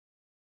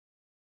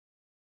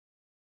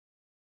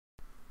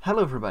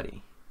Hello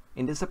everybody!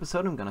 In this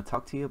episode I'm going to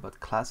talk to you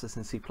about classes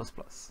in C++.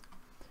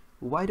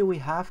 Why do we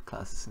have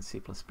classes in C++?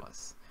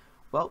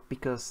 Well,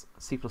 because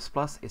C++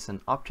 is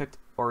an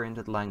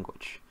object-oriented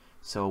language.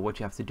 So what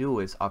you have to do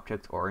is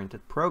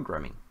object-oriented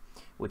programming,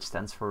 which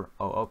stands for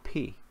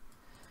OOP.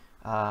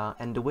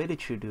 And the way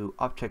that you do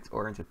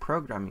object-oriented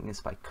programming is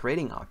by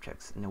creating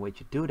objects, and the way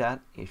you do that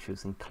is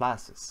using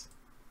classes.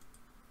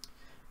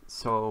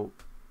 So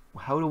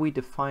how do we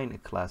define a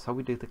class? How do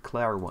we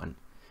declare one?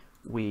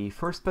 We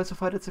first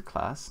specify it's a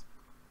class,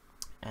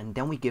 and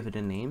then we give it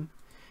a name,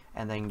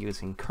 and then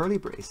using curly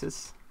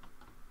braces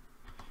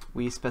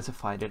we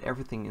specify that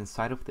everything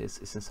inside of this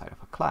is inside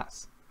of a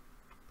class.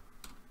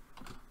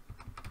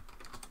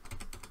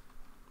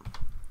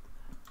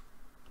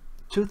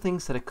 Two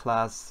things that a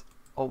class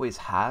always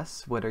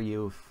has, whether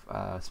you've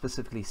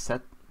specifically set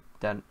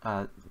that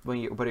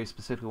whether you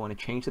specifically want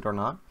to change it or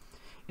not,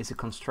 is a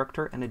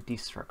constructor and a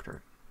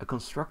destructor. A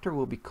constructor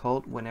will be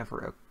called whenever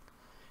a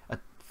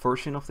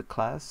version of the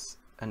class,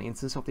 an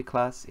instance of the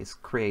class, is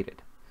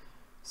created.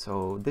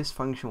 So this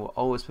function will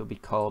always be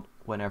called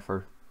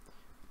whenever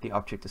the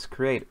object is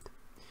created.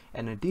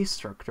 And a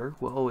destructor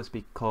will always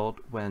be called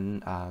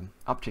when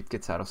object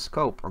gets out of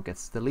scope or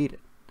gets deleted.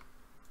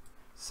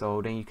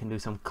 So then you can do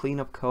some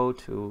cleanup code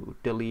to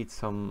delete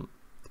some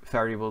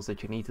variables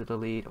that you need to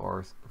delete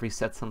or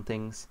reset some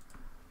things.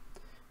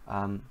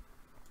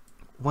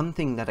 One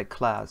thing that a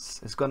class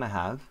is going to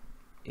have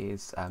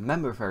is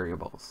member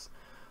variables.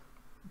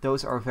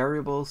 Those are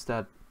variables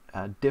that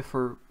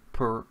differ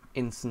per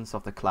instance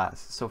of the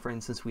class. So for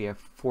instance, we have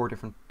 4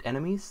 different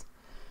enemies,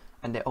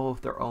 and they all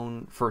have their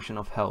own version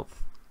of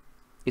health.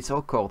 It's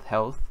all called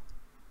health,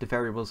 the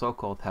variable is all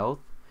called health,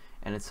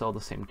 and it's all the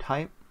same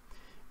type,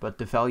 but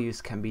the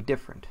values can be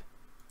different.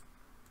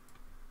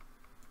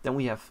 Then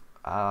we have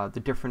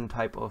the different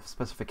type of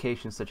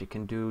specifications that you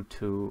can do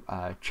to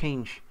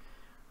change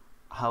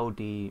how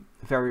the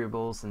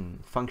variables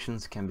and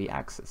functions can be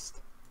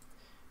accessed.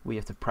 We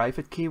have the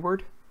private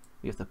keyword,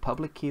 we have the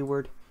public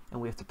keyword,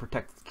 and we have the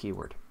protected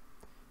keyword.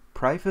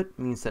 Private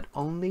means that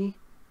only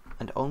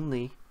and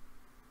only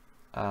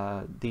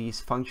these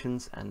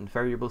functions and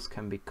variables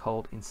can be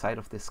called inside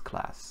of this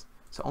class.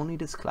 So only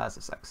this class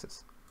is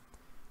accessed.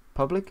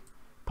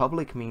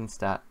 Public means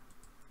that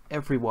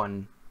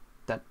everywhere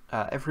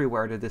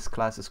that this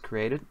class is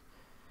created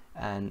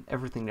and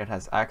everything that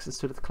has access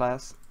to the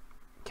class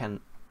can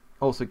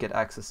also get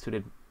access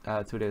to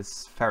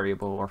this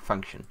variable or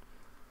function.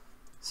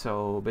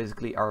 So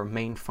basically our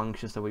main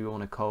functions that we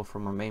want to call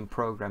from our main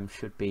program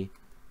should be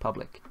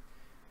public.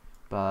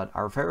 But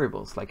our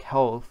variables like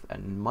health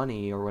and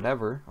money or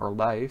whatever, or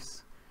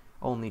lives,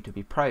 all need to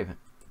be private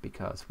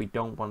because we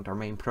don't want our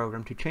main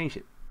program to change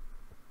it.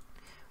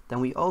 Then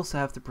we also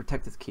have the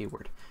protected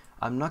keyword.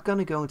 I'm not going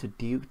to go into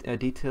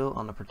detail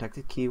on the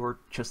protected keyword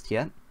just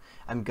yet.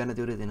 I'm going to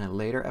do that in a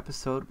later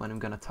episode when I'm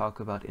going to talk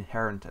about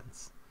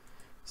inheritance.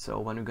 So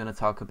when we're going to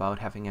talk about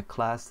having a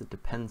class that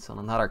depends on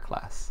another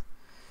class.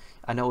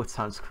 I know it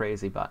sounds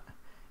crazy, but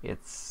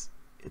it's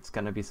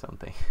gonna be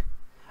something.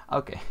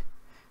 Okay,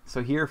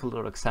 so here's a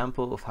little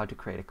example of how to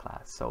create a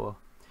class. So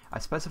I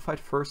specified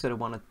first that I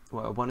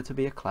wanted to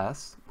be a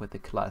class with the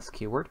class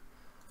keyword.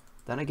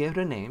 Then I gave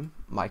it a name,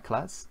 my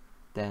class.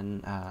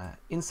 Then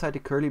inside the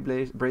curly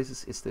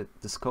braces is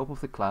the scope of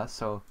the class.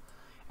 So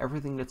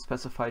everything that's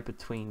specified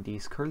between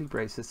these curly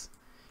braces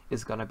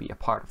is gonna be a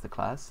part of the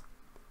class.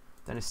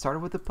 Then I started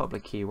with the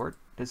public keyword.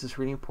 This is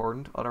really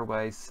important,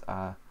 otherwise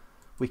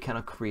we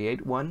cannot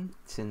create one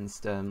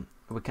since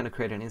we cannot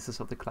create an instance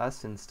of the class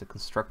since the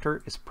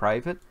constructor is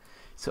private.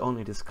 So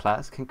only this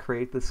class can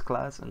create this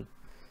class, and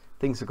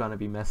things are going to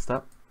be messed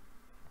up.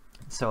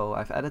 So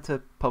I've added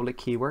a public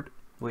keyword,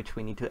 which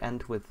we need to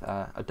end with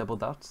a double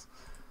dots.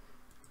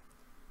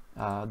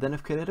 Then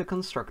I've created a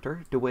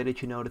constructor. The way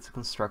that you know it's a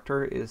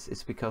constructor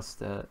is because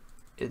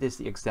it is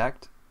the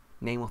exact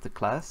name of the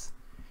class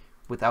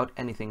without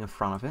anything in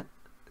front of it.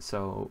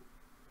 So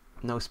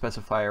no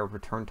specifier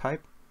return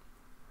type.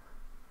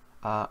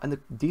 And the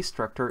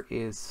destructor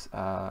is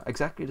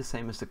exactly the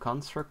same as the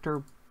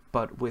constructor,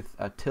 but with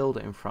a tilde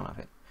in front of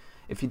it.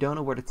 If you don't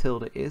know where the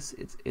tilde is,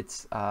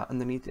 it's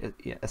underneath the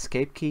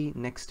escape key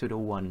next to the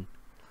 1,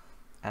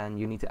 and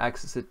you need to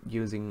access it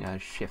using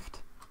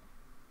shift.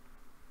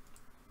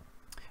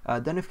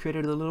 Then I've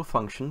created a little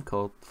function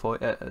called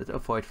a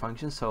void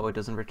function, so it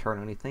doesn't return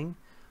anything,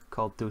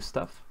 called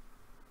doStuff.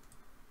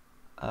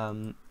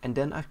 And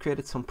then I've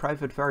created some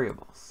private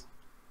variables.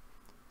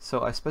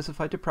 So I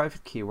specified the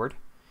private keyword,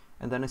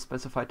 and then I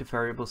specified the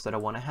variables that I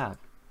want to have.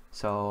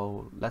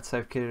 So let's say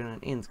I've created an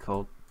int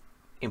called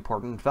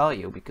important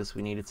value because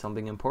we needed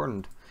something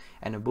important,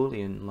 and a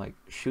boolean like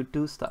should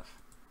do stuff.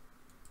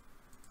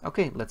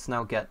 Okay, let's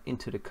now get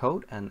into the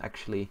code and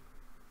actually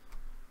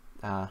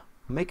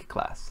make a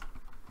class.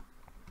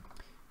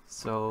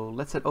 So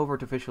let's head over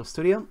to Visual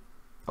Studio.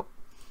 Oh,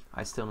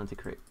 I still need to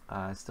create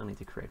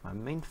my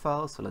main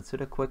file, so let's do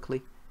that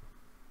quickly.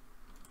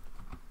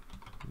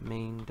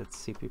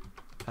 Main.cpp,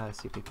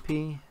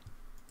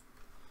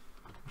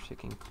 which I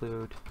can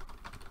include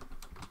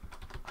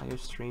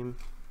IOStream.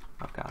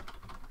 Okay.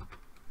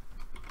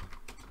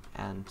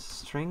 And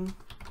string.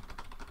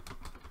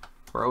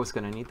 We're always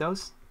going to need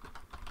those.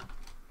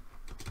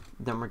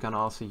 Then we're going to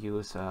also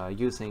use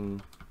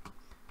using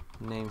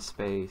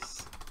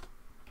namespace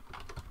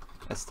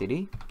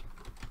std,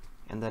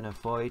 and then a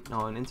void,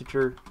 no, an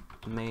integer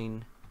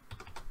main,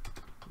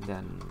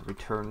 then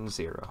return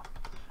 0.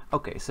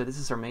 Okay, so this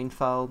is our main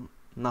file.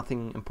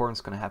 Nothing important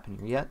is going to happen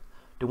here yet.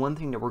 The one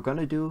thing that we're going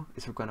to do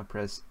is we're going to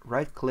press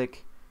right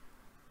click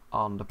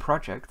on the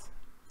project.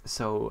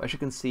 So as you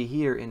can see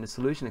here in the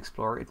Solution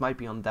Explorer, it might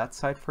be on that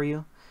side for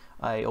you.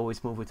 I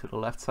always move it to the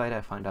left side.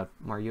 I find that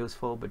more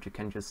useful, but you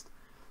can just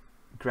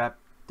grab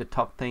the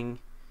top thing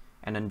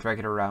and then drag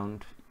it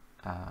around.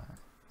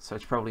 So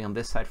it's probably on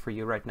this side for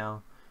you right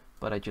now,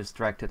 but I just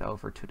dragged it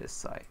over to this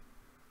side.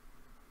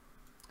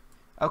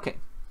 Okay.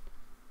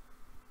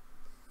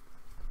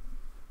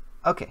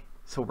 Okay,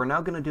 so what we're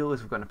now going to do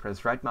is we're going to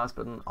press right mouse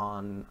button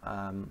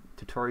on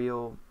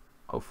tutorial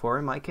 04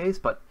 in my case,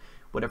 but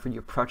whatever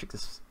your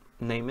project's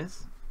name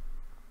is.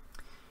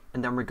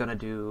 And then we're going to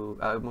do,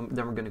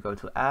 go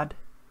to add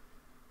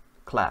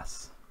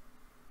class.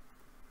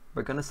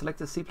 We're going to select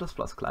the C++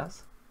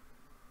 class.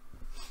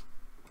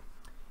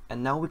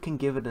 And now we can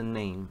give it a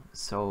name.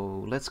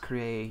 So let's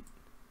create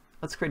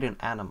an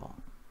animal.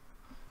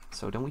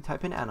 So then we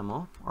type in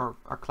animal, or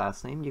our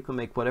class name. You can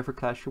make whatever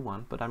class you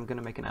want, but I'm going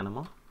to make an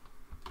animal.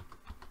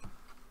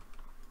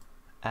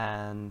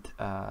 And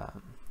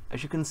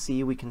as you can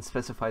see, we can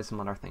specify some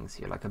other things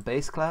here, like a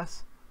base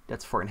class.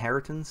 That's for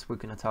inheritance. We're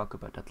going to talk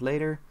about that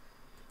later.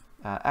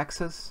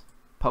 Access,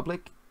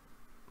 public.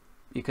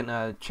 You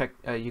can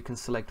you can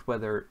select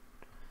whether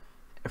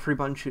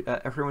everyone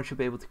should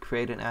be able to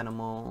create an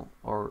animal,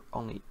 or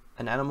only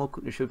an animal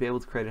should be able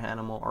to create an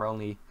animal, or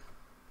only,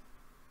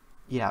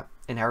 yeah,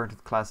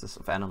 inherited classes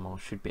of animals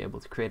should be able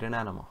to create an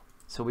animal.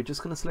 So we're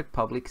just going to select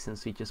public,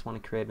 since we just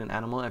want to create an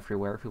animal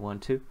everywhere if we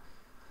want to.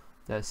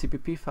 The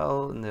CPP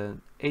file and the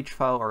H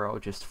file are all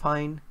just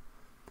fine.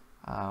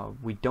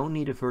 We don't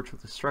need a virtual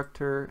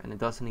destructor, and it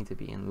doesn't need to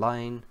be in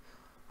line.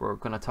 We're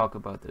going to talk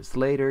about this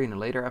later in a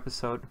later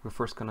episode. We're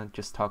first going to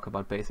just talk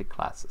about basic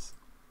classes.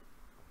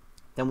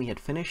 Then we hit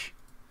finish,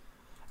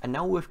 and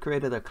now we've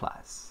created a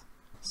class.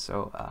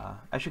 So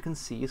as you can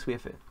see, we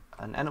have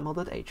an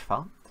animal.h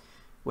file,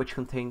 which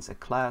contains a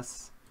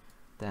class,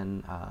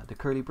 then the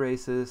curly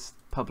braces,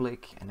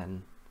 public, and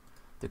then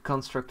the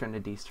constructor and the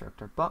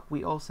destructor. But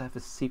we also have a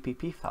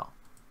CPP file.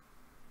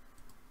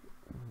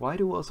 Why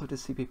do we also have the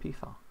CPP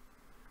file?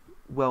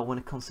 Well, when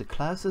it comes to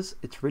classes,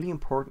 it's really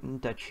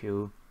important that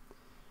you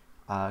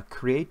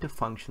create the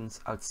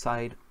functions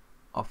outside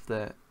of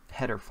the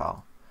header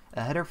file.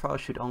 A header file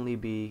should only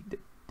be,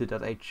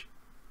 the .h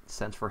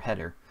stands for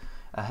header.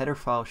 A header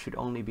file should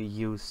only be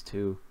used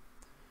to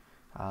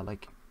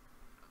like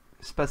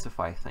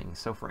specify things.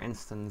 So for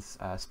instance,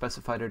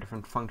 specify the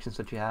different functions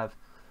that you have,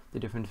 the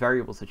different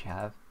variables that you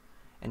have,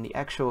 and the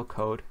actual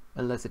code,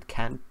 unless it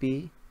can't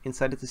be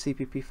inside of the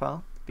CPP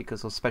file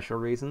because of special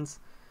reasons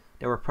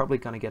that we're probably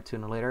going to get to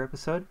in a later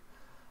episode.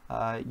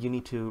 You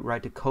need to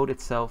write the code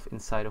itself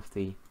inside of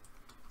the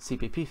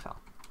CPP file.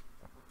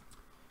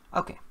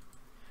 Okay,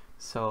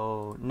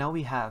 so now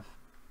we have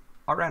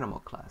our animal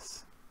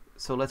class.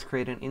 So let's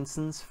create an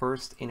instance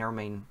first in our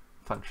main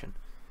function.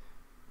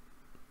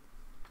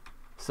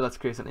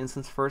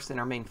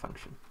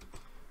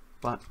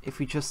 But if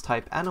we just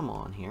type animal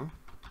on here,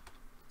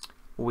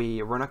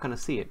 we're not going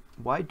to see it.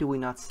 Why do we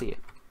not see it?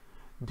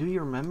 Do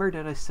you remember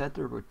that I said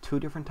there were two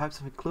different types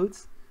of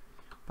includes?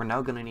 We're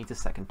now going to need the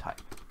second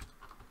type.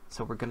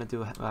 So we're going to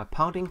do a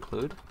pound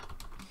include,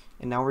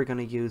 and now we're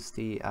going to use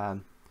the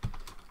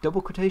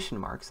double quotation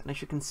marks, and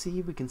as you can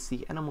see, we can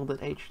see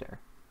animal.h there.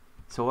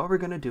 So what we're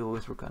going to do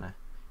is we're going to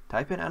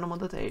type in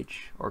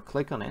animal.h, or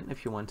click on it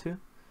if you want to,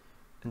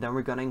 and then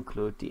we're going to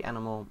include the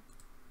animal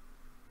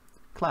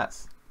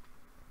class.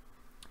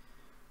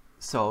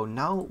 So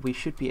now we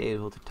should be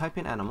able to type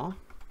in animal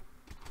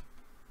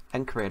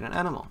and create an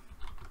animal.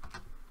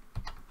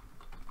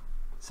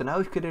 So now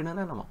we've created an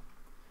animal,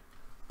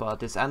 but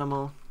this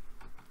animal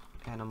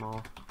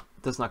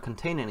does not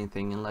contain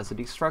anything unless a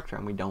destructor,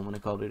 and we don't want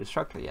to call it a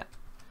destructor yet.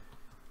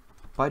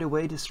 By the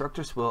way,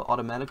 destructors will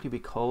automatically be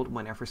called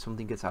whenever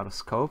something gets out of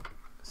scope.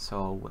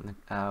 So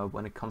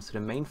when it comes to the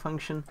main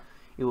function,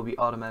 it will be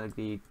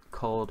automatically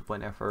called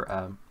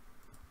whenever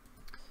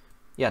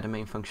the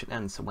main function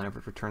ends, so whenever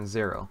it returns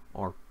 0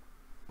 or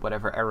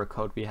whatever error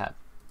code we had.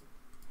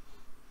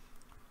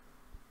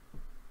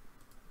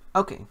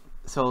 Okay,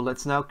 so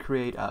let's now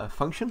create a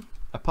function,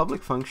 a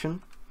public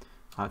function.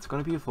 It's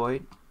going to be a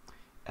void,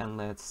 and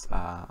let's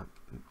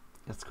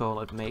call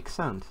it make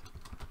sound.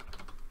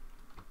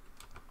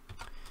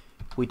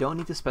 We don't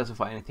need to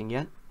specify anything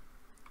yet.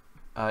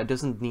 It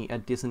doesn't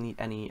need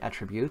any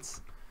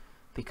attributes,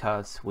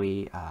 because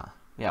we're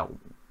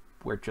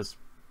just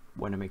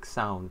want to make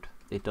sound.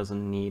 It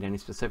doesn't need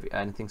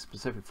anything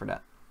specific for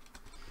that.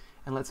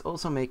 And let's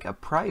also make a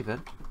private.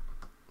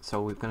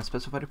 So we're going to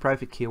specify the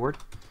private keyword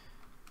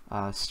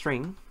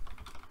string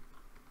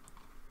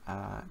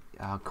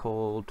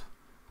called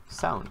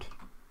sound.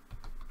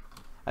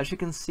 As you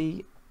can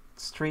see,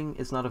 string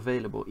is not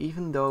available,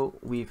 even though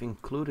we've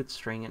included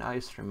string and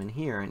iostream in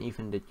here and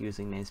even did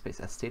using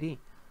namespace std.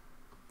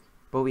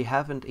 But we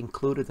haven't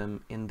included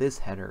them in this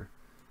header.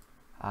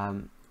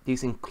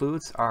 These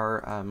includes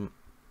are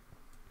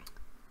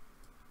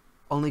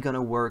only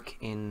gonna work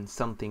in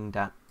something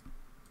that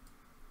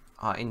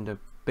in the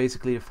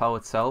basically the file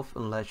itself,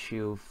 unless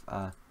you've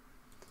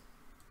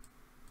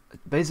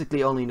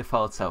basically only in the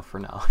file itself for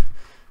now.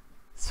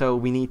 So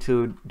we need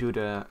to do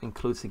the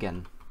includes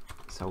again.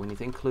 So we need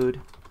to include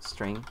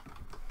string,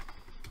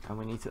 and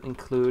we need to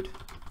include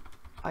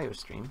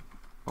iostream,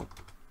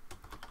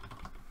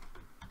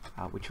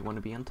 which you want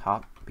to be on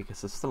top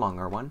because it's the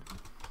longer one.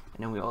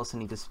 And then we also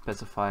need to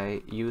specify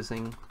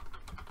using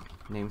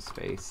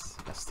namespace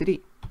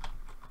std.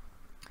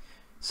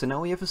 So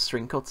now we have a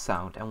string called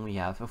sound and we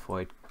have a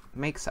void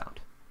make sound.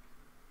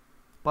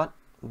 But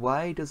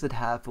why does it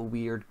have a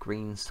weird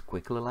green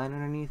squiggly line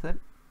underneath it?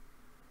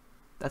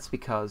 That's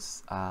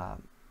because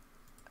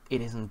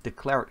it isn't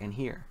declared in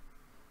here.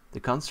 The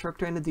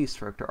constructor and the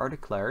destructor are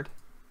declared,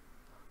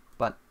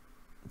 but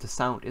the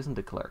sound isn't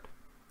declared.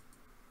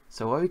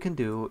 So what we can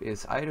do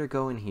is either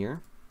go in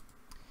here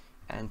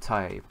and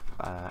type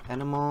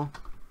animal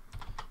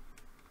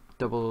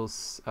double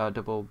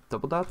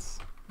dots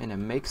and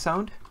then make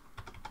sound.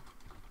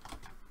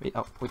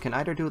 We can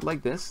either do it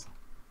like this,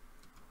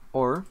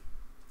 or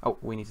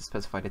we need to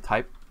specify the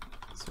type,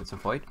 so it's a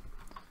void.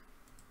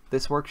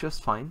 This works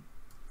just fine.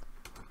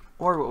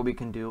 Or what we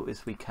can do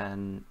is we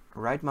can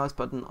right mouse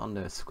button on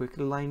the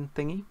squiggly line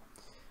thingy,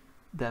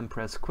 then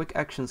press quick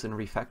actions and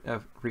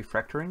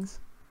refactorings,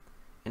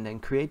 and then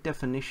create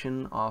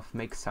definition of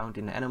make sound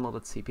in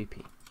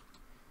animal.cpp.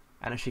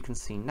 And as you can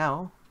see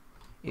now,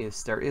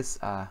 there is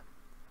a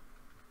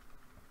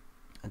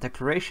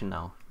declaration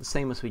now, the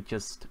same as we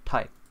just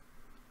typed.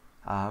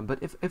 But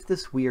if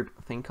this weird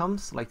thing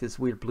comes, like this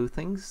weird blue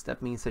things,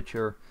 that means that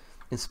you're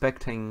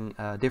inspecting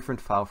a different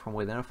file from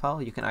within a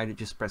file. You can either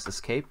just press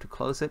escape to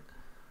close it,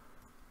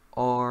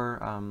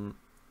 or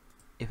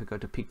if we go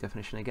to peak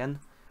definition again,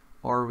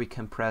 or we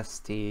can press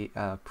the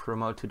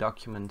promote to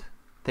document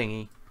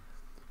thingy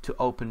to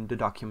open the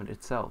document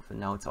itself, and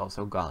now it's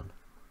also gone.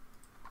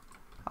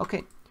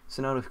 Okay,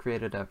 so now we've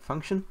created a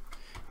function.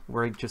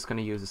 We're just going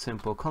to use a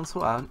simple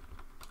console out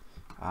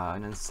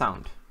and then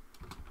sound,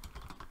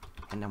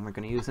 and then we're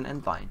going to use an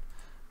end line.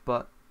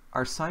 But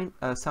our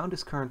sound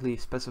is currently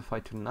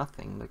specified to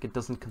nothing, like it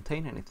doesn't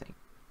contain anything.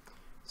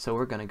 So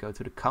we're going to go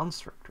to the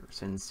constructor,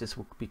 since this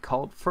will be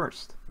called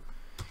first.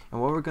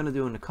 And what we're going to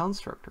do in the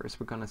constructor is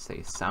we're going to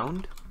say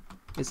sound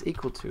is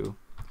equal to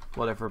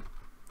whatever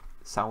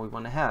sound we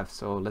want to have.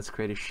 So let's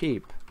create a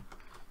sheep.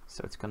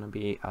 So it's going to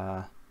be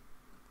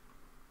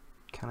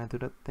can I do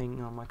that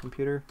thing on my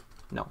computer?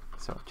 No.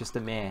 So just a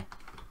meh.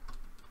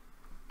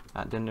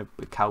 Then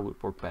the cow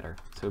would work better.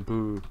 So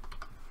boo.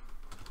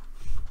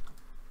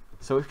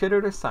 So we've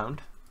created a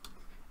sound,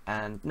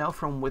 and now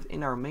from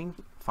within our main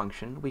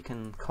function we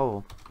can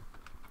call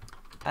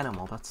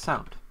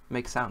animal.sound,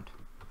 make sound.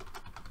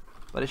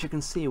 But as you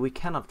can see, we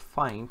cannot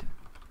find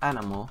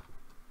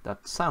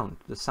animal.sound.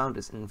 The sound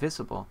is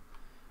invisible.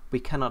 We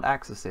cannot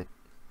access it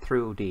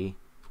through the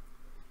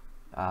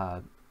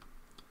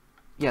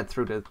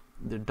through the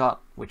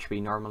dot, which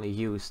we normally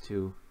use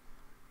to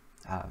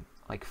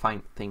like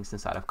find things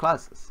inside of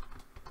classes.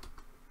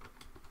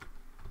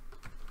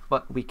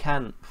 But we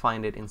can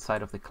find it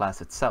inside of the class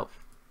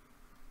itself.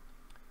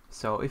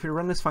 So if you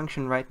run this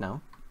function right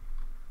now,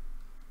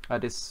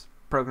 this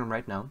program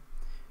right now,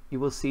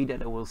 you will see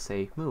that it will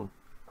say moo.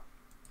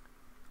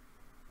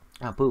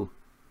 Boo.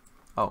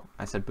 Oh,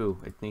 I said boo.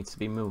 It needs to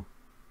be moo.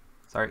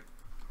 Sorry.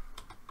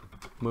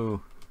 Moo.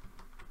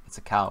 It's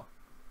a cow.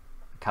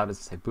 A cow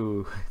doesn't say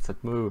boo. It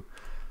said moo.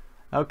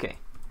 Okay.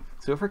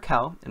 So for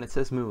cow, and it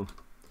says moo.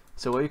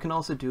 So what you can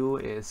also do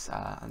is,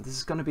 this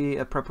is going to be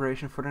a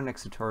preparation for the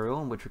next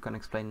tutorial in which we're going to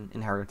explain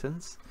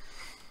inheritance,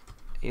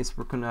 is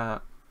we're going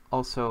to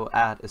also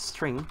add a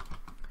string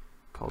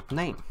called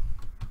name.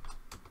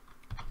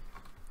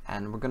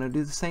 And we're going to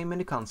do the same in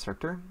the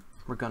constructor.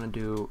 We're going to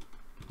do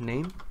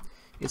name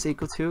is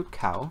equal to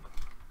cow.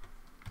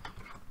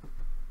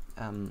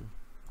 In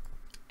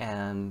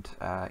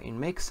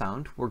make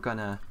sound, we're going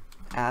to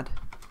add,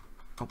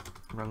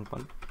 wrong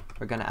one.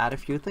 We're going to add a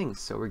few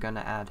things. So we're going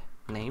to add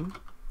name,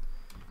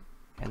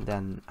 and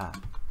then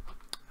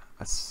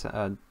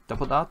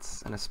double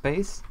dots and a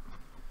space.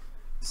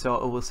 So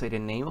it will say the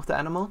name of the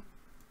animal,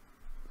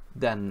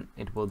 then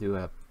it will do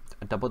a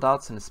double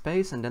dots and a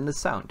space, and then the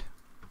sound.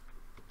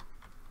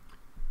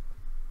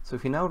 So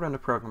if you now run the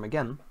program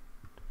again,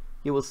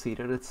 you will see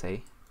that it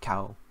say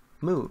cow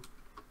moo.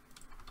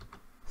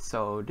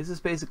 So this is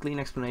basically an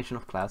explanation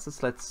of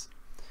classes. Let's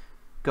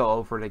go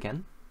over it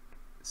again.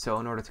 So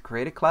in order to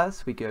create a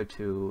class, we go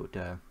to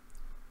the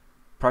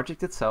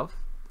project itself,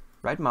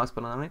 right mouse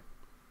button on it,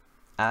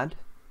 add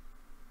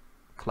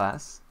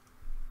class,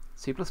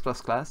 C++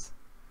 class.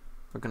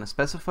 We're going to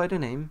specify the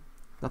name.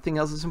 Nothing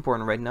else is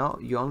important right now.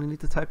 You only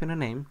need to type in a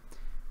name.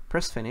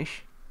 Press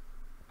finish.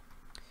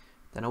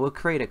 Then I will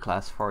create a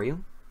class for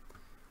you.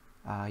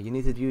 You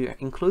need to do your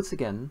includes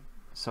again.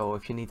 So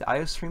if you need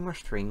iostream or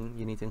string,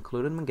 you need to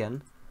include them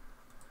again.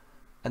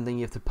 And then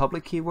you have the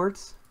public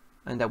keywords,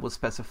 and that will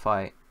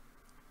specify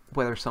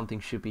whether something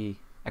should be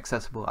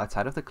accessible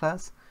outside of the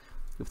class.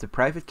 You have the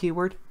private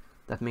keyword,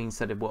 that means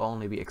that it will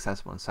only be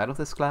accessible inside of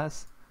this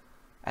class.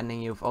 And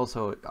then you have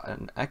also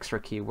an extra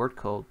keyword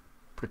called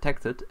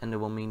protected, and it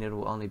will mean it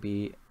will only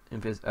be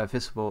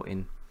visible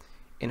in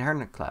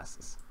inherent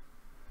classes.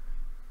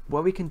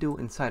 What we can do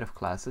inside of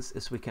classes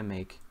is we can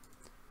make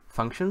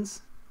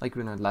functions, like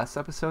we learned last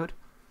episode,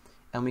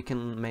 and we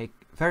can make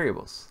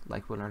variables,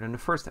 like we learned in the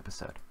first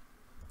episode.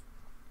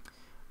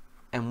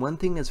 And one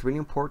thing that's really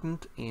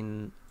important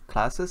in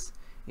classes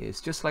is,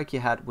 just like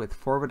you had with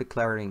forward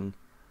declaring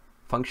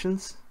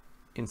functions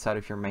inside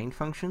of your main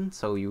function,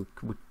 so you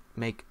would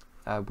make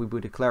we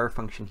would declare a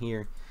function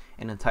here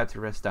and then type the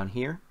rest down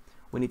here.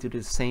 We need to do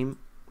the same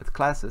with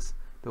classes,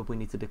 but we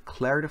need to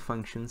declare the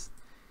functions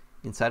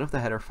inside of the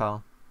header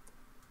file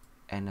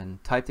and then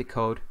type the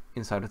code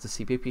inside of the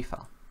CPP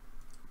file.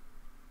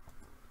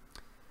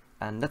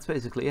 And that's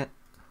basically it.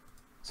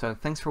 So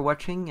thanks for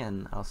watching,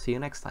 and I'll see you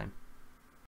next time.